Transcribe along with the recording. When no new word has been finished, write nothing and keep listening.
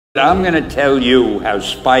I'm going to tell you how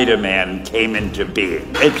Spider-Man came into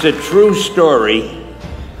being. It's a true story,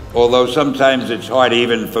 although sometimes it's hard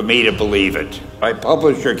even for me to believe it. My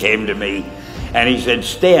publisher came to me and he said,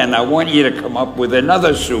 "Stan, I want you to come up with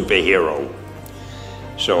another superhero."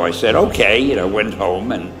 So I said, okay, went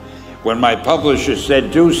home, and when my publisher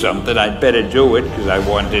said do something, I'd better do it because I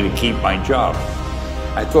wanted to keep my job.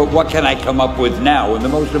 I thought, what can I come up with now? And the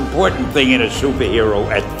most important thing in a superhero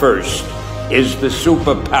at first is the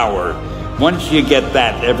superpower. Once you get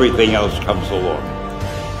that, everything else comes along.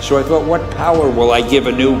 So I thought, what power will I give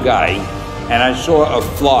a new guy? And I saw a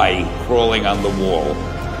fly crawling on the wall.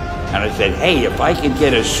 And I said, hey, if I could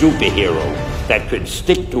get a superhero that could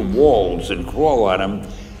stick to walls and crawl on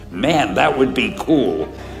them, man, that would be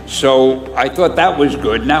cool. So I thought that was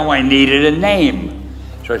good. Now I needed a name.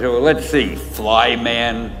 So I said, well, let's see, Fly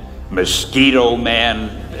Man, Mosquito Man.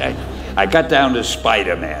 I got down to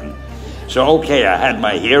Spider-Man. So, okay, I had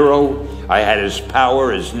my hero, I had his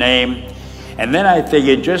power, his name, and then I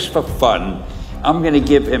figured just for fun, I'm going to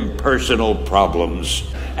give him personal problems.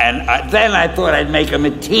 And then I thought I'd make him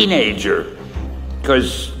a teenager,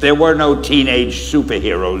 because there were no teenage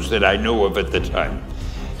superheroes that I knew of at the time.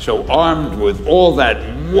 So armed with all that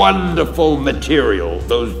wonderful material,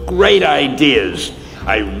 those great ideas,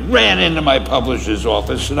 I ran into my publisher's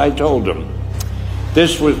office and I told him.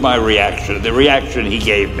 This was my reaction, the reaction he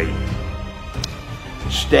gave me.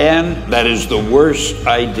 Stan, that is the worst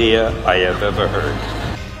idea I have ever heard.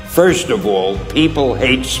 First of all, people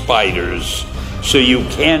hate spiders, so you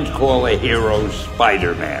can't call a hero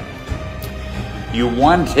Spider-Man. You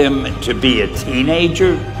want him to be a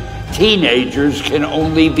teenager? Teenagers can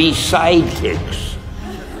only be sidekicks.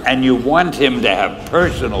 And you want him to have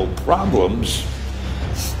personal problems?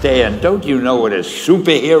 Stan, don't you know what a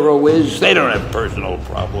superhero is? They don't have personal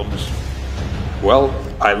problems. Well,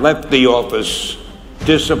 I left the office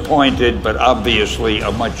disappointed, but obviously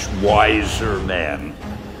a much wiser man.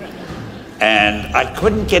 And I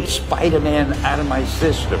couldn't get Spider-Man out of my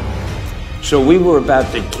system. So we were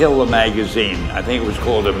about to kill a magazine. I think it was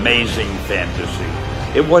called Amazing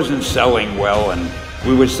Fantasy. It wasn't selling well, and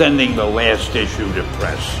we were sending the last issue to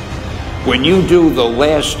press. When you do the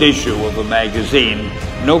last issue of a magazine,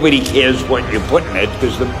 nobody cares what you put in it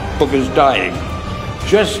because the book is dying.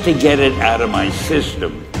 Just to get it out of my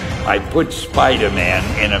system, I put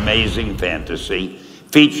Spider-Man in Amazing Fantasy,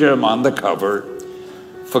 featured him on the cover,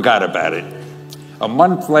 forgot about it. A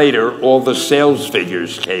month later, all the sales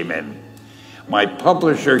figures came in. My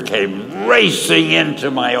publisher came racing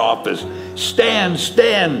into my office. Stan,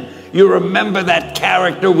 you remember that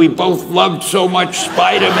character we both loved so much,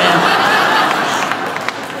 Spider-Man?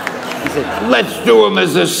 He said, let's do him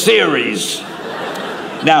as a series.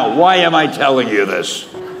 Now, why am I telling you this?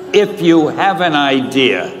 If you have an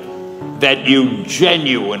idea that you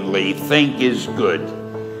genuinely think is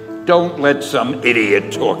good, don't let some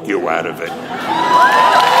idiot talk you out of it.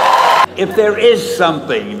 If there is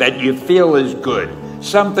something that you feel is good,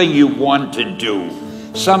 something you want to do,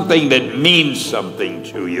 something that means something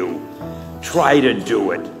to you, try to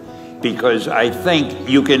do it. Because I think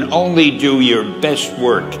you can only do your best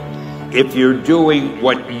work if you're doing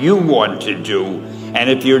what you want to do,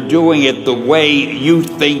 and if you're doing it the way you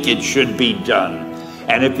think it should be done.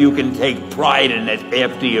 And if you can take pride in it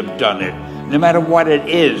after you've done it, no matter what it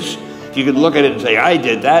is, you can look at it and say, I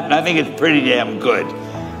did that, and I think it's pretty damn good.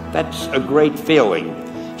 That's a great feeling.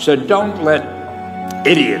 So don't let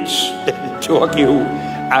idiots talk you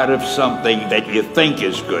out of something that you think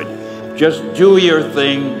is good. Just do your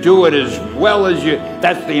thing, do it as well as you,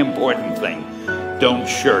 that's the important thing. Don't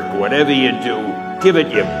shirk. Whatever you do, give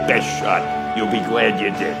it your best shot. You'll be glad you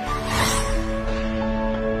did.